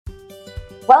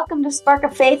Welcome to Spark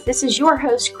of Faith. This is your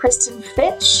host, Kristin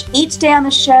Fitch. Each day on the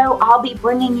show, I'll be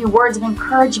bringing you words of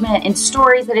encouragement and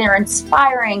stories that are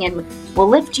inspiring and will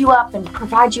lift you up and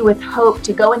provide you with hope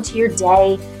to go into your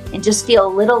day and just feel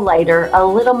a little lighter, a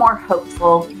little more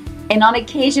hopeful. And on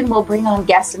occasion, we'll bring on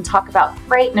guests and talk about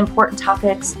great and important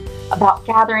topics about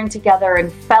gathering together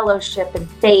and fellowship and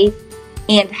faith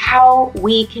and how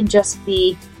we can just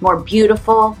be more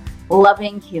beautiful,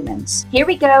 loving humans. Here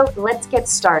we go. Let's get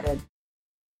started.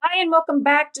 Hi, and welcome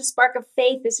back to Spark of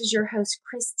Faith. This is your host,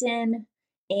 Kristin,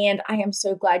 and I am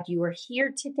so glad you are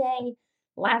here today.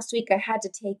 Last week, I had to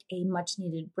take a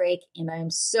much-needed break, and I am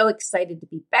so excited to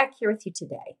be back here with you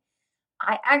today.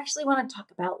 I actually want to talk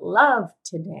about love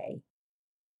today.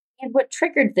 And what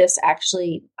triggered this,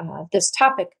 this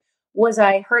topic, was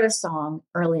I heard a song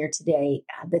earlier today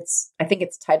I think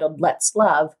it's titled Let's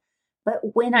Love. But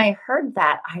when I heard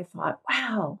that, I thought,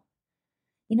 wow,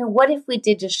 what if we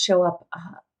did just show up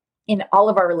in all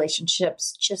of our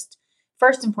relationships, just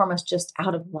first and foremost, just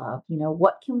out of love?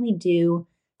 What can we do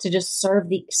to just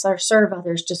serve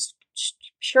others just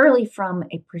purely from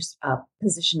a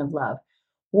position of love?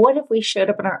 What if we showed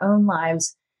up in our own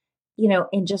lives,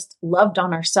 and just loved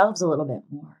on ourselves a little bit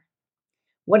more?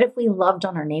 What if we loved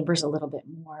on our neighbors a little bit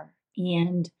more?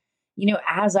 And,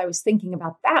 as I was thinking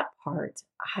about that part,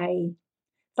 I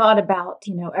thought about,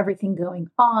 everything going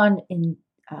on in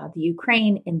the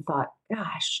Ukraine and thought,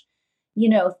 gosh,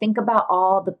 think about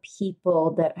all the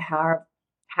people that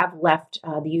have left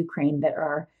the Ukraine that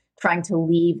are trying to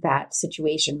leave that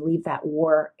situation, leave that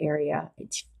war area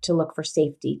to look for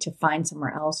safety, to find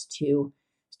somewhere else to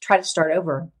try to start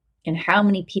over. And how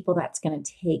many people that's going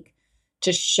to take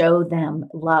to show them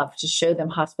love, to show them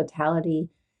hospitality,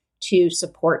 to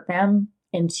support them,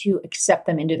 and to accept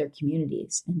them into their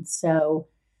communities. And so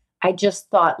I just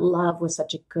thought love was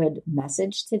such a good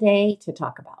message today to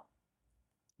talk about.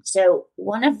 So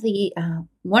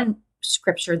one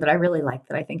scripture that I really like,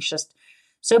 that I think is just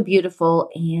so beautiful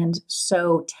and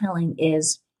so telling,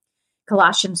 is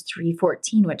Colossians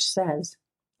 3:14, which says,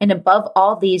 "And above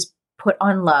all these, put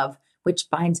on love, which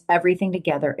binds everything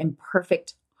together in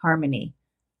perfect harmony."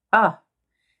 I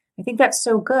think that's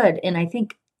so good. And I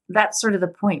think that's sort of the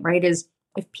point, right? Is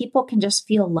if people can just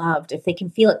feel loved, if they can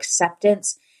feel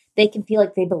acceptance, they can feel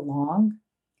like they belong,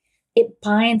 it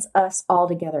binds us all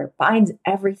together, it binds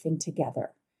everything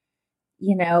together,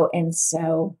 and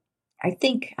so I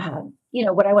think,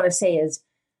 what I want to say is,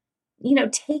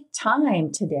 take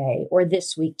time today or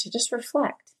this week to just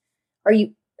reflect.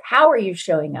 How are you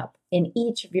showing up in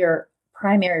each of your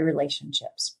primary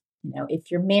relationships?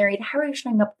 If you're married, how are you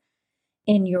showing up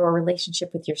in your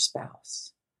relationship with your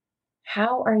spouse?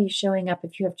 How are you showing up,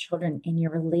 if you have children, in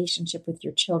your relationship with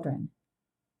your children?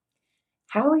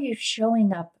 How are you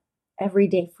showing up every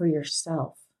day for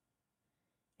yourself?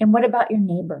 And what about your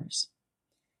neighbors?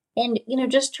 And,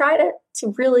 just try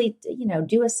to really,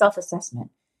 do a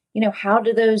self-assessment. How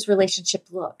do those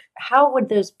relationships look? How would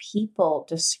those people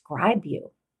describe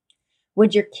you?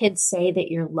 Would your kids say that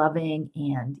you're loving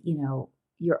and,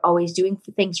 you're always doing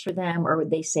things for them? Or would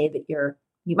they say that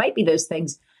you might be those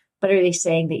things, but are they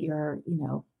saying that you're,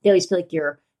 they always feel like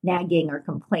you're nagging or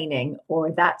complaining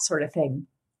or that sort of thing?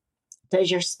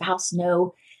 Does your spouse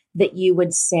know that you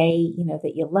would say,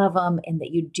 that you love them and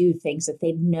that you do things that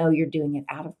they know you're doing it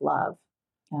out of love?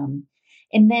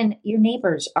 And then your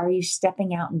neighbors, are you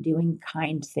stepping out and doing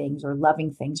kind things or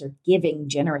loving things or giving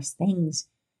generous things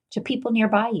to people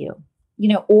nearby you,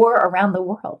 or around the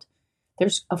world?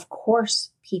 There's, of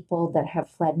course, people that have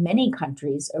fled many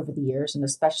countries over the years, and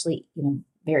especially,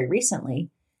 very recently,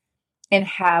 and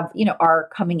have, are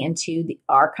coming into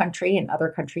our country and other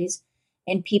countries.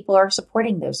 And people are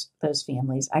supporting those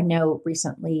families. I know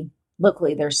recently,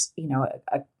 locally, there's,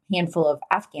 a handful of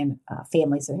Afghan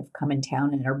families that have come in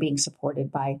town and are being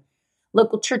supported by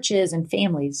local churches and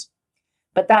families.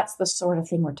 But that's the sort of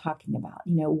thing we're talking about.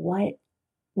 What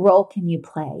role can you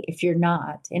play? If you're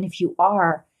not, and if you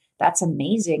are, that's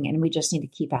amazing. And we just need to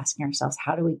keep asking ourselves,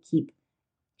 how do we keep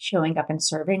showing up and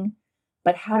serving?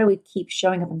 But how do we keep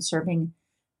showing up and serving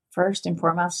first and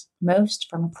foremost, most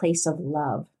from a place of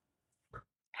love?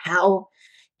 How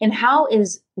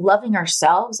is loving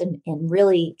ourselves and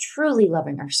really truly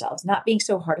loving ourselves, not being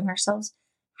so hard on ourselves,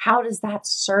 how does that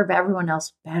serve everyone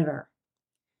else better?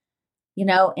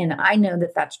 And I know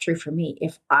that that's true for me.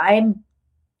 If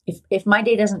my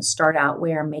day doesn't start out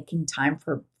where I'm making time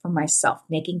for myself,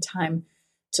 making time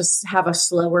to have a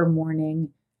slower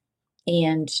morning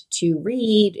and to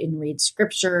read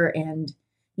scripture and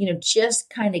just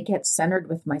kind of get centered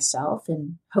with myself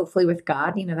and hopefully with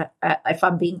God. That if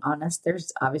I'm being honest,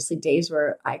 there's obviously days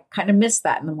where I kind of miss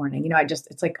that in the morning.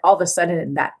 It's like all of a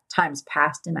sudden that time's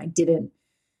passed and I didn't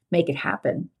make it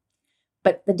happen.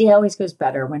 But the day always goes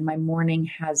better when my morning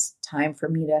has time for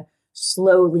me to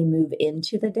slowly move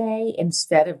into the day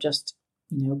instead of just,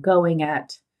 going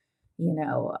at,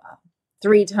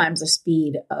 3 times the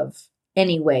speed of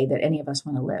any way that any of us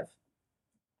want to live.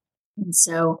 And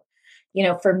so,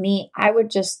 for me, I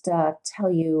would just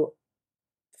tell you,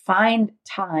 find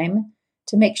time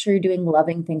to make sure you're doing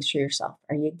loving things for yourself.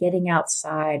 Are you getting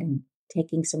outside and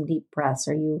taking some deep breaths?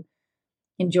 Are you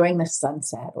enjoying the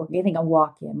sunset or getting a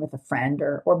walk in with a friend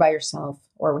or by yourself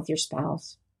or with your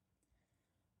spouse?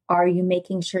 Are you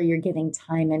making sure you're getting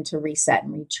time in to reset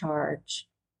and recharge,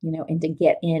 and to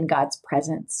get in God's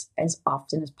presence as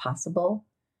often as possible?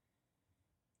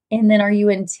 And then are you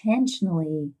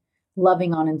intentionally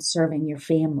loving on and serving your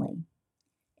family?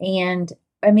 And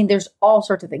there's all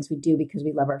sorts of things we do because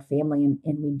we love our family and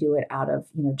we do it out of,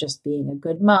 just being a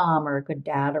good mom or a good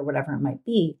dad or whatever it might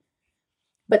be.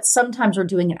 But sometimes we're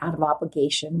doing it out of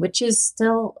obligation, which is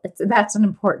that's an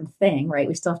important thing, right?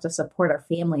 We still have to support our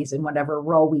families in whatever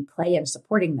role we play in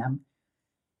supporting them.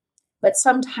 But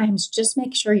sometimes just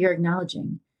make sure you're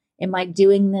acknowledging, am I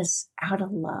doing this out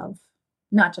of love,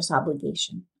 not just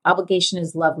obligation? Obligation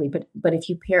is lovely, but if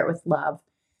you pair it with love,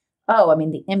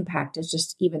 the impact is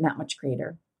just even that much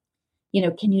greater.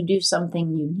 Can you do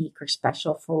something unique or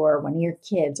special for one of your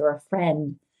kids or a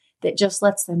friend that just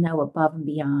lets them know above and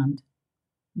beyond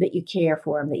that you care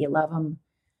for them, that you love them?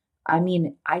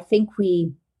 I think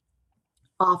we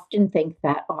often think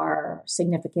that our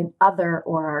significant other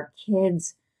or our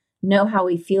kids know how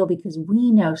we feel because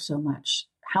we know so much,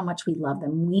 how much we love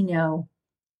them. We know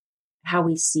how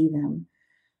we see them.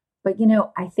 But,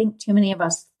 I think too many of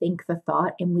us think the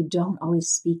thought and we don't always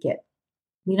speak it.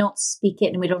 We don't speak it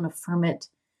and we don't affirm it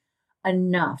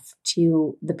enough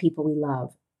to the people we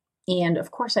love. And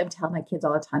of course, I tell my kids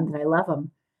all the time that I love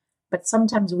them. But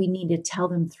sometimes we need to tell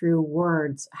them through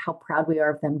words how proud we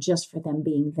are of them just for them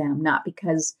being them, not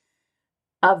because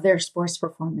of their sports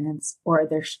performance or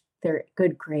their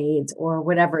good grades or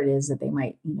whatever it is that they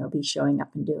might, be showing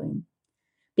up and doing.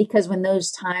 Because when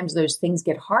those things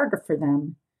get harder for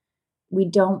them, we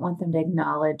don't want them to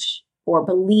acknowledge or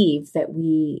believe that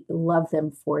we love them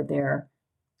for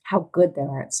how good they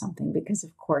are at something. Because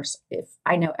of course, if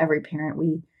I know every parent,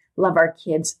 we love our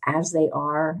kids as they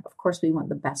are. Of course, we want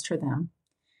the best for them.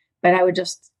 But I would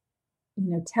just,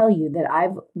 tell you that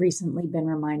I've recently been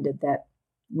reminded that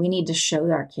we need to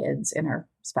show our kids and our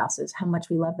spouses how much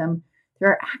we love them through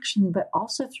our action, but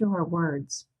also through our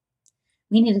words.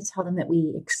 We need to tell them that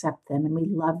we accept them and we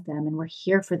love them and we're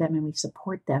here for them and we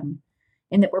support them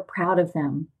and that we're proud of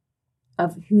them,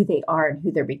 of who they are and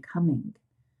who they're becoming.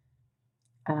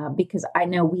 Because I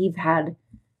know we've had,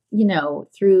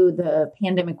 through the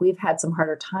pandemic, we've had some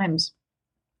harder times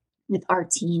with our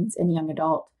teens and young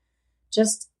adult.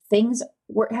 Just things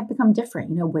have become different,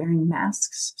 wearing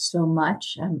masks so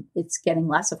much. It's getting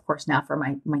less, of course, now for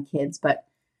my kids. But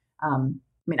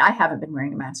I haven't been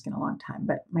wearing a mask in a long time,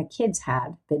 but my kids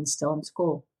had been still in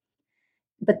school.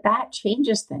 But that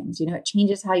changes things. It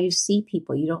changes how you see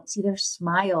people. You don't see their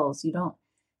smiles. You don't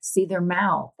see their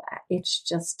mouth. It's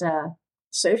just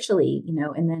socially,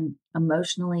 and then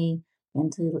emotionally,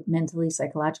 mentally,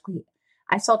 psychologically,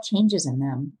 I saw changes in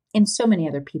them, in so many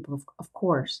other people, of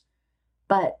course.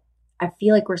 But I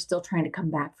feel like we're still trying to come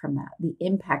back from that, the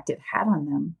impact it had on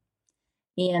them.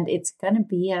 And it's going to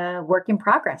be a work in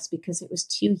progress because it was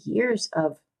 2 years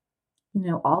of,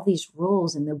 all these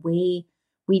rules and the way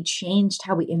we changed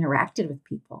how we interacted with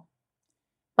people.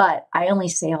 But I only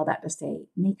say all that to say,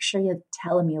 make sure you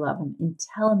tell them you love them and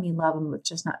tell them you love them with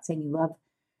just not saying you love,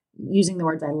 using the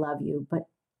words I love you, but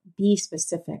be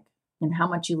specific in how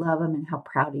much you love them and how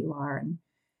proud you are and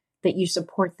that you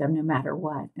support them no matter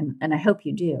what. And I hope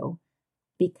you do,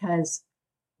 because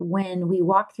when we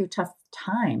walk through tough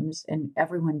times, and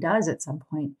everyone does at some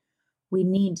point, we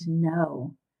need to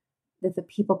know that the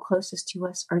people closest to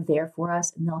us are there for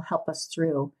us and they'll help us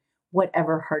through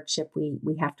whatever hardship we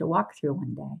have to walk through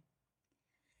one day.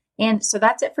 And so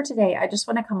that's it for today. I just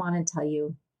want to come on and tell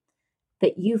you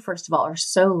that you, first of all, are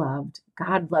so loved.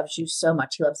 God loves you so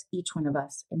much. He loves each one of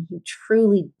us. And he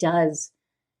truly does,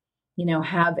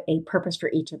 have a purpose for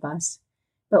each of us.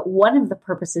 But one of the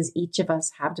purposes each of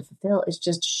us have to fulfill is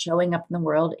just showing up in the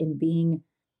world and being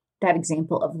that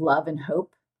example of love and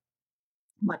hope,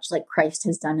 much like Christ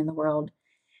has done in the world.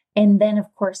 And then,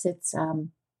 of course, it's,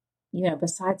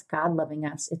 besides God loving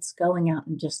us, it's going out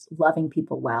and just loving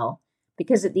people well,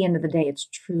 Because at the end of the day, it's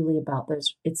truly about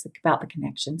it's about the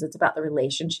connections. It's about the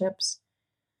relationships,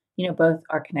 both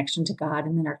our connection to God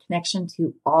and then our connection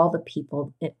to all the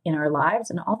people in our lives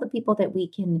and all the people that we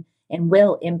can and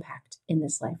will impact in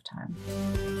this lifetime.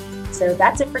 So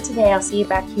that's it for today. I'll see you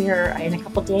back here in a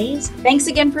couple days. Thanks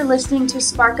again for listening to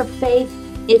Spark of Faith.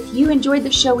 If you enjoyed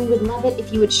the show, we would love it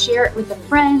if you would share it with a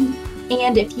friend.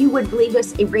 And if you would leave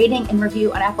us a rating and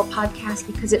review on Apple Podcasts,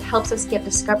 because it helps us get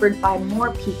discovered by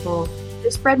more people to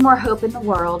spread more hope in the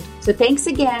world. So thanks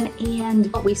again.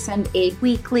 And we send a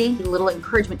weekly little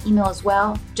encouragement email as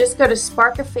well. Just go to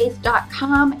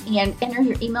sparkoffaith.com and enter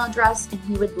your email address, and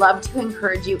we would love to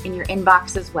encourage you in your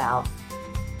inbox as well.